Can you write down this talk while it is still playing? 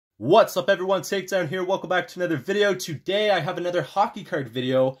What's up everyone, Takedown here. Welcome back to another video. Today I have another hockey card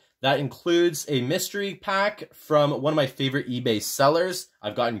video that includes a mystery pack from one of my favorite eBay sellers.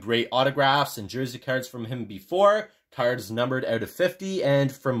 I've gotten great autographs and jersey cards from him before, cards numbered out of 50,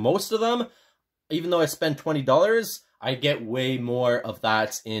 and for most of them, even though I spend $20, I get way more of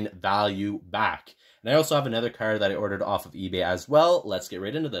that in value back. And I also have another card that I ordered off of eBay as well. Let's get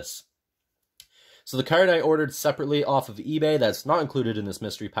right into this. So the card I ordered separately off of eBay that's not included in this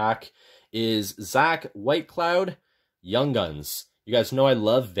mystery pack is Zach Whitecloud Young Guns. You guys know I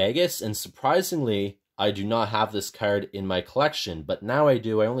love Vegas, and surprisingly, I do not have this card in my collection, but now I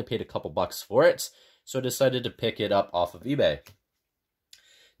do. I only paid a couple bucks for it, so I decided to pick it up off of eBay.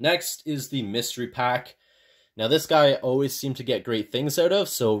 Next is the mystery pack. Now this guy I always seem to get great things out of,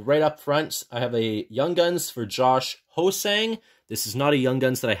 so right up front, I have a Young Guns for Josh Ho-Sang. This is not a Young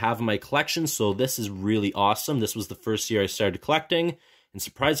Guns that I have in my collection, so this is really awesome. This was the first year I started collecting, and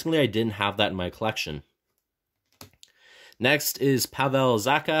surprisingly, I didn't have that in my collection. Next is Pavel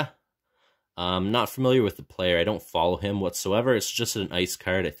Zacha. I'm not familiar with the player. I don't follow him whatsoever. It's just an ice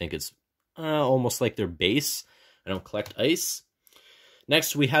card. I think it's almost like their base. I don't collect ice.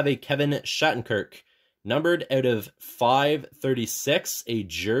 Next, we have a Kevin Shattenkirk, numbered out of 536, a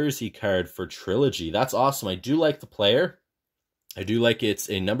jersey card for Trilogy. That's awesome. I do like the player. I do like it's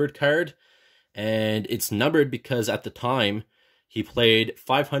a numbered card, and it's numbered because at the time he played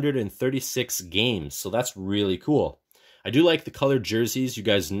 536 games, so that's really cool. I do like the colored jerseys. You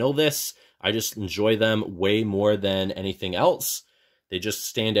guys know this. I just enjoy them way more than anything else. They just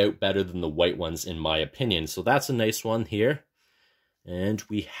stand out better than the white ones in my opinion. So that's a nice one here. And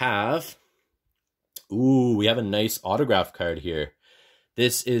we have a nice autograph card here.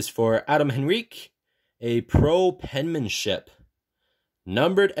 This is for Adam Henrique, a pro penmanship.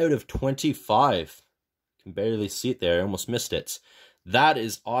 Numbered out of 25. Can barely see it there. I almost missed it. That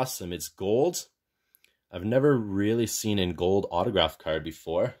is awesome. It's gold. I've never really seen a gold autograph card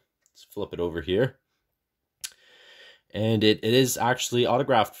before. Let's flip it over here. And it is actually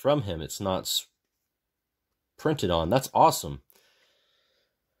autographed from him. It's not printed on. That's awesome.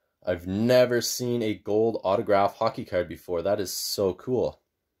 I've never seen a gold autograph hockey card before. That is so cool.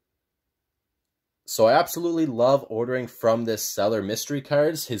 So I absolutely love ordering from this seller mystery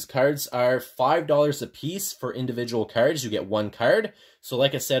cards. His cards are $5 a piece for individual cards. You get one card. So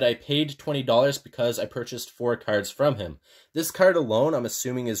like I said, I paid $20 because I purchased 4 cards from him. This card alone, I'm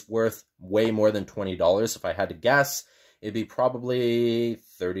assuming, is worth way more than $20. If I had to guess, it'd be probably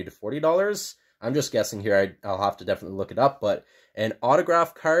 $30 to $40. I'm just guessing here. I'll have to definitely look it up. But an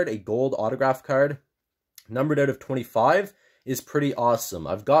autograph card, a gold autograph card, numbered out of 25, is pretty awesome.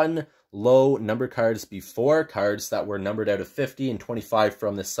 I've gotten low number cards before, cards that were numbered out of 50 and 25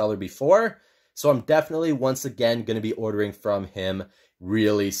 from this seller before. So I'm definitely, once again, going to be ordering from him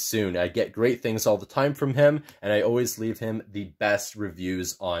really soon. I get great things all the time from him, and I always leave him the best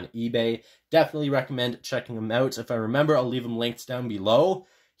reviews on eBay. Definitely recommend checking him out. If I remember, I'll leave him linked down below.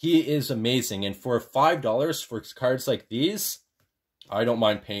 He is amazing, and for $5 for cards like these, I don't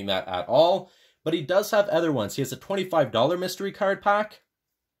mind paying that at all. But he does have other ones. He has a $25 mystery card pack,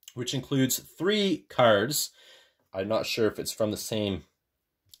 which includes 3 cards. I'm not sure if it's from the same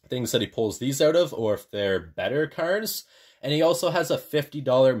things that he pulls these out of or if they're better cards. And he also has a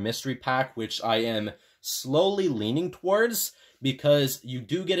 $50 mystery pack, which I am slowly leaning towards because you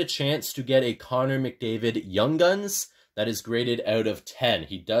do get a chance to get a Connor McDavid Young Guns that is graded out of 10.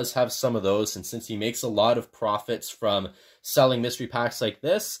 He does have some of those, and since he makes a lot of profits from selling mystery packs like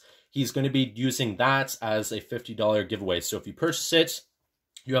this, he's going to be using that as a $50 giveaway. So if you purchase it,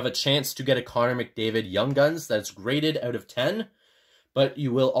 you have a chance to get a Connor McDavid Young Guns that's graded out of 10, but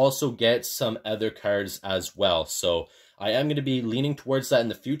you will also get some other cards as well. So I am going to be leaning towards that in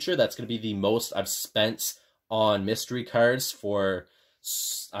the future. That's going to be the most I've spent on mystery cards for,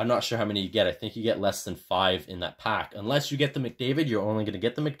 I'm not sure how many you get. I think you get less than 5 in that pack. Unless you get the McDavid, you're only going to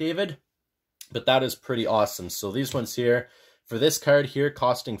get the McDavid. But that is pretty awesome. So these ones here, for this card here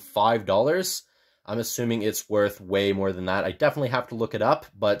costing $5, I'm assuming it's worth way more than that. I definitely have to look it up,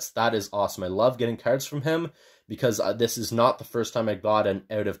 but that is awesome. I love getting cards from him because this is not the first time I got an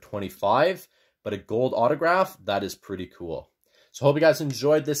out of 25, but a gold autograph, that is pretty cool. So hope you guys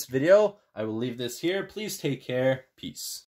enjoyed this video. I will leave this here. Please take care. Peace.